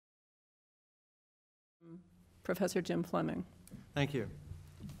Professor Jim Fleming. Thank you.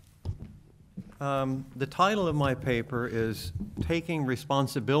 The title of my paper is Taking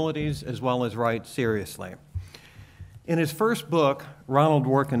Responsibilities as Well as Rights Seriously. In his first book, Ronald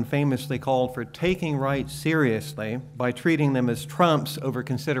Dworkin famously called for taking rights seriously by treating them as trumps over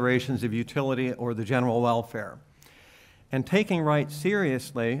considerations of utility or the general welfare. And taking rights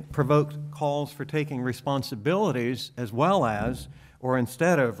seriously provoked calls for taking responsibilities as well as, or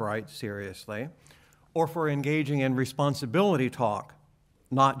instead of, rights seriously, or for engaging in responsibility talk,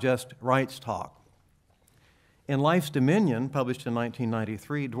 not just rights talk. In Life's Dominion, published in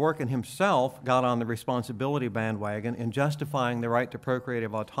 1993, Dworkin himself got on the responsibility bandwagon in justifying the right to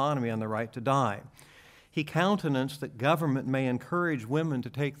procreative autonomy and the right to die. He countenanced that government may encourage women to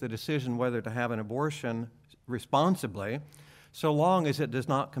take the decision whether to have an abortion responsibly, so long as it does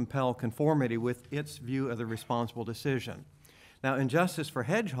not compel conformity with its view of the responsible decision. Now, in Justice for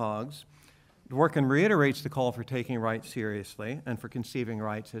Hedgehogs, Dworkin reiterates the call for taking rights seriously and for conceiving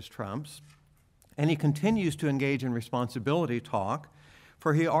rights as trumps, and he continues to engage in responsibility talk,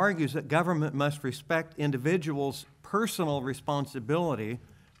 for he argues that government must respect individuals' personal responsibility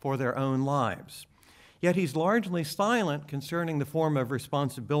for their own lives. Yet he's largely silent concerning the form of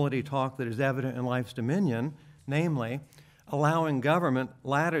responsibility talk that is evident in Life's Dominion, namely, allowing government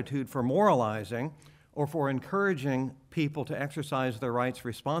latitude for moralizing or for encouraging people to exercise their rights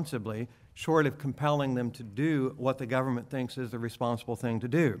responsibly, short of compelling them to do what the government thinks is the responsible thing to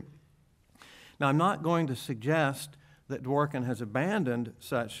do. Now, I'm not going to suggest that Dworkin has abandoned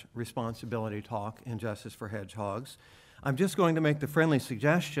such responsibility talk in Justice for Hedgehogs. I'm just going to make the friendly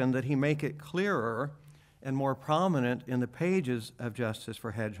suggestion that he make it clearer and more prominent in the pages of Justice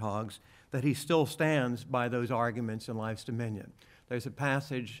for Hedgehogs that he still stands by those arguments in Life's Dominion. There's a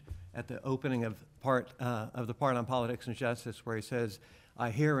passage at the opening of the part on politics and justice where he says, I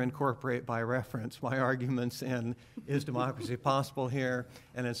here incorporate by reference my arguments in Is Democracy Possible Here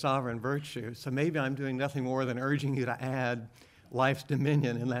and in Sovereign Virtue. So maybe I'm doing nothing more than urging you to add Life's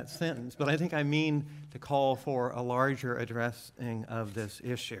Dominion in that sentence. But I think I mean to call for a larger addressing of this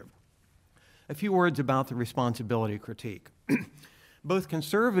issue. A few words about the responsibility critique. Both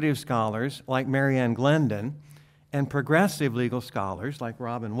conservative scholars like Marianne Glendon and progressive legal scholars like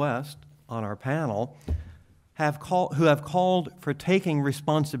Robin West on our panel who have called for taking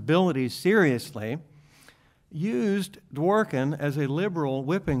responsibilities seriously, used Dworkin as a liberal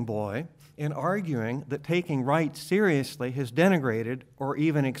whipping boy in arguing that taking rights seriously has denigrated or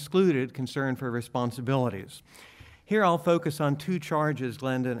even excluded concern for responsibilities. Here I'll focus on two charges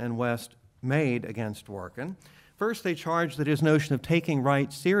Glendon and West made against Dworkin. First, they charged that his notion of taking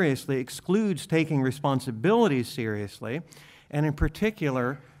rights seriously excludes taking responsibilities seriously, and in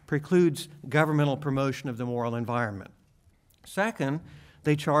particular, precludes governmental promotion of the moral environment. Second,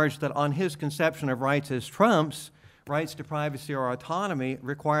 they charged that on his conception of rights as trumps, rights to privacy or autonomy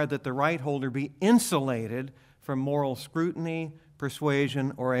required that the right holder be insulated from moral scrutiny,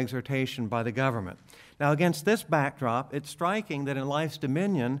 persuasion, or exhortation by the government. Now, against this backdrop, it's striking that in Life's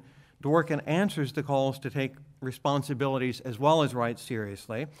Dominion, Dworkin answers the calls to take responsibilities as well as rights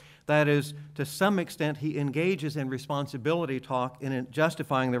seriously. That is, to some extent, he engages in responsibility talk in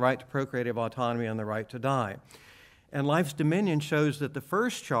justifying the right to procreative autonomy and the right to die. And Life's Dominion shows that the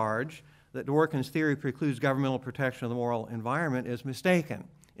first charge, that Dworkin's theory precludes governmental protection of the moral environment, is mistaken.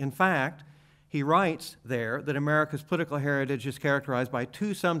 In fact, he writes there that America's political heritage is characterized by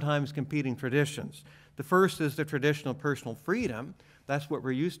two sometimes competing traditions. The first is the tradition of personal freedom. That's what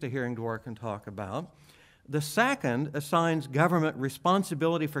we're used to hearing Dworkin talk about. The second assigns government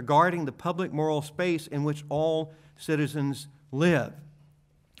responsibility for guarding the public moral space in which all citizens live.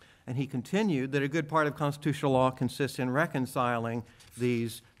 And he continued that a good part of constitutional law consists in reconciling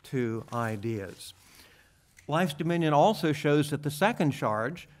these two ideas. Life's Dominion also shows that the second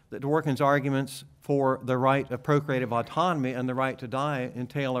charge, that Dworkin's arguments for the right of procreative autonomy and the right to die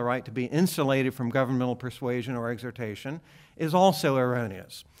entail a right to be insulated from governmental persuasion or exhortation, is also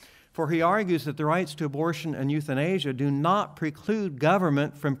erroneous. For he argues that the rights to abortion and euthanasia do not preclude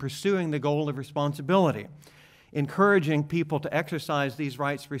government from pursuing the goal of responsibility, encouraging people to exercise these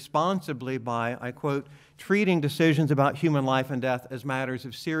rights responsibly by, I quote, treating decisions about human life and death as matters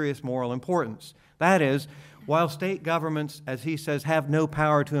of serious moral importance. That is, while state governments, as he says, have no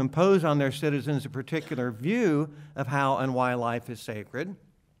power to impose on their citizens a particular view of how and why life is sacred,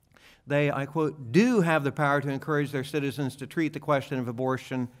 they, I quote, do have the power to encourage their citizens to treat the question of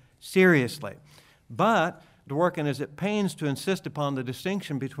abortion seriously. But Dworkin is at pains to insist upon the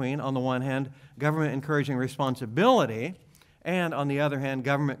distinction between, on the one hand, government encouraging responsibility, and on the other hand,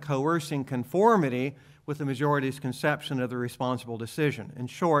 government coercing conformity with the majority's conception of the responsible decision. In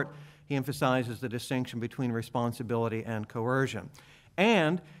short, he emphasizes the distinction between responsibility and coercion.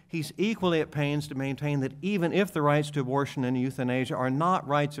 And he's equally at pains to maintain that even if the rights to abortion and euthanasia are not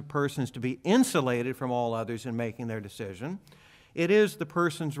rights of persons to be insulated from all others in making their decision, it is the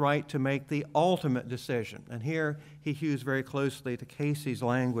person's right to make the ultimate decision. And here he hews very closely to Casey's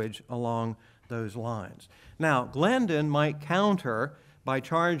language along those lines. Now, Glendon might counter by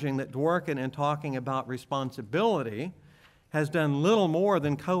charging that Dworkin, in talking about responsibility, has done little more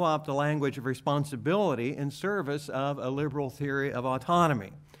than co-opt the language of responsibility in service of a liberal theory of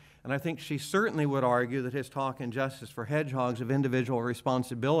autonomy. And I think she certainly would argue that his talk in Justice for Hedgehogs of individual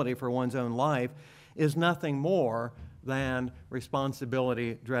responsibility for one's own life is nothing more than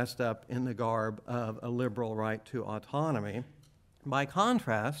responsibility dressed up in the garb of a liberal right to autonomy. By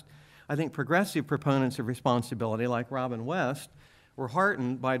contrast, I think progressive proponents of responsibility, like Robin West, were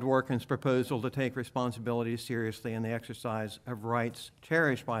heartened by Dworkin's proposal to take responsibility seriously in the exercise of rights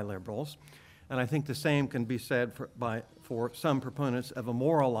cherished by liberals. And I think the same can be said for some proponents of a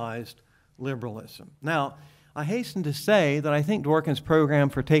moralized liberalism. Now, I hasten to say that I think Dworkin's program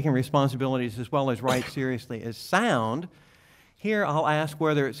for taking responsibilities as well as rights seriously is sound. Here I'll ask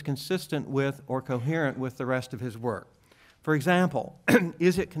whether it's consistent with or coherent with the rest of his work. For example,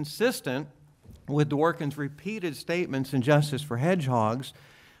 is it consistent with Dworkin's repeated statements in Justice for Hedgehogs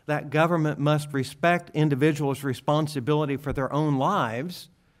that government must respect individuals' responsibility for their own lives,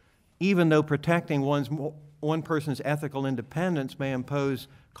 even though protecting one person's ethical independence may impose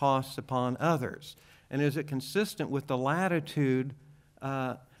costs upon others? And is it consistent with the latitude,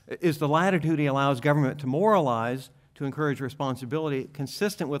 is the latitude he allows government to moralize to encourage responsibility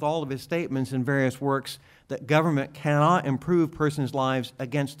consistent with all of his statements in various works that government cannot improve persons' lives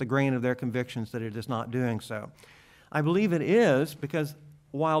against the grain of their convictions that it is not doing so? I believe it is, because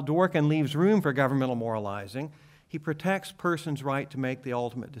while Dworkin leaves room for governmental moralizing, he protects persons' right to make the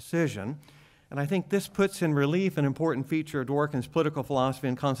ultimate decision. And I think this puts in relief an important feature of Dworkin's political philosophy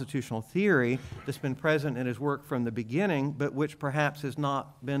and constitutional theory that's been present in his work from the beginning, but which perhaps has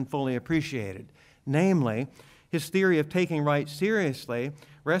not been fully appreciated. Namely, his theory of taking rights seriously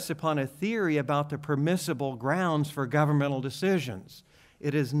rests upon a theory about the permissible grounds for governmental decisions.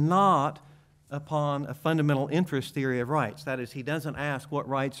 It is not upon a fundamental interest theory of rights. That is, he doesn't ask what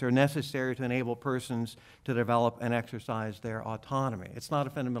rights are necessary to enable persons to develop and exercise their autonomy. It's not a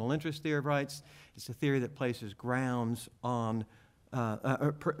fundamental interest theory of rights. It's a theory that places grounds on,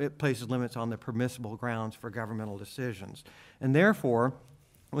 it places limits on the permissible grounds for governmental decisions. And therefore,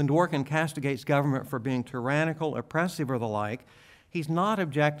 when Dworkin castigates government for being tyrannical, oppressive, or the like, he's not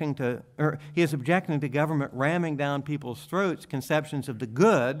objecting to, or he is objecting to government ramming down people's throats conceptions of the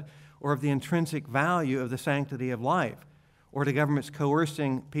good or of the intrinsic value of the sanctity of life, or to governments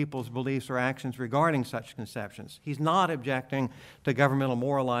coercing people's beliefs or actions regarding such conceptions. He's not objecting to governmental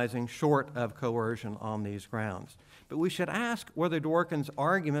moralizing short of coercion on these grounds. But we should ask whether Dworkin's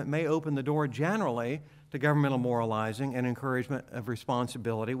argument may open the door generally to governmental moralizing and encouragement of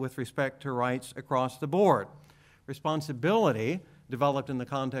responsibility with respect to rights across the board. Responsibility, developed in the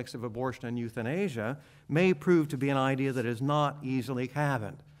context of abortion and euthanasia, may prove to be an idea that is not easily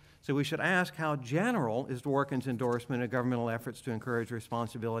cabined. So we should ask, how general is Dworkin's endorsement of governmental efforts to encourage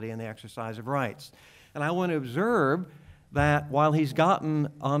responsibility in the exercise of rights? And I want to observe that while he's gotten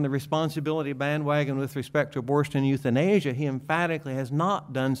on the responsibility bandwagon with respect to abortion and euthanasia, he emphatically has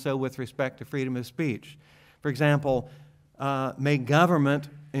not done so with respect to freedom of speech. For example, may government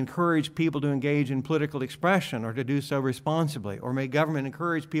encourage people to engage in political expression or to do so responsibly? Or may government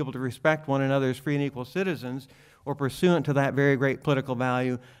encourage people to respect one another as free and equal citizens, or pursuant to that very great political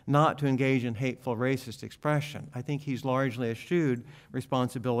value, not to engage in hateful racist expression? I think he's largely eschewed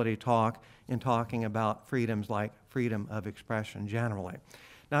responsibility talk in talking about freedoms like freedom of expression generally.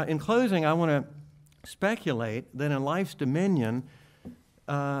 Now, in closing, I want to speculate that in Life's Dominion,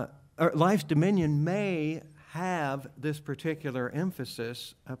 Life's Dominion may have this particular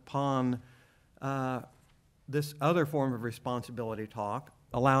emphasis upon this other form of responsibility talk,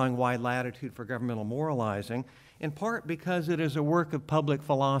 allowing wide latitude for governmental moralizing, in part because it is a work of public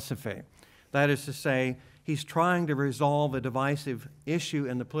philosophy. That is to say, he's trying to resolve a divisive issue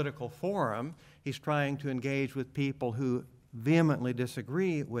in the political forum. He's trying to engage with people who vehemently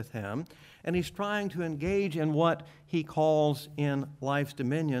disagree with him, and he's trying to engage in what he calls in Life's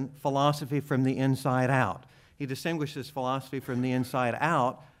Dominion philosophy from the inside out. He distinguishes philosophy from the inside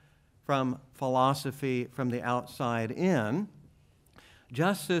out from philosophy from the outside in.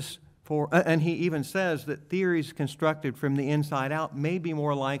 And he even says that theories constructed from the inside out may be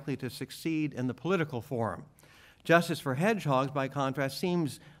more likely to succeed in the political forum. Justice for Hedgehogs, by contrast,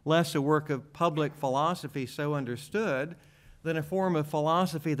 seems less a work of public philosophy so understood, than a form of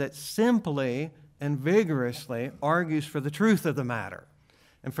philosophy that simply and vigorously argues for the truth of the matter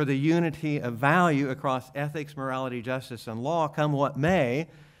and for the unity of value across ethics, morality, justice, and law, come what may,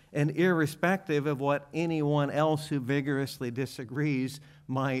 and irrespective of what anyone else who vigorously disagrees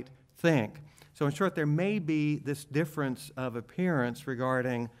might think. So in short, there may be this difference of appearance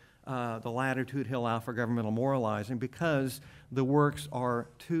regarding the latitude he'll allow for governmental moralizing because the works are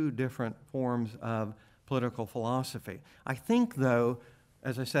two different forms of political philosophy. I think, though,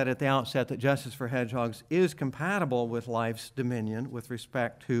 as I said at the outset, that Justice for Hedgehogs is compatible with life's dominion with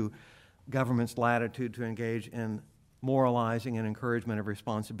respect to government's latitude to engage in moralizing and encouragement of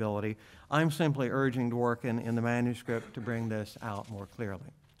responsibility. I'm simply urging Dworkin in the manuscript to bring this out more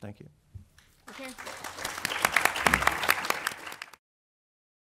clearly. Thank you. Okay.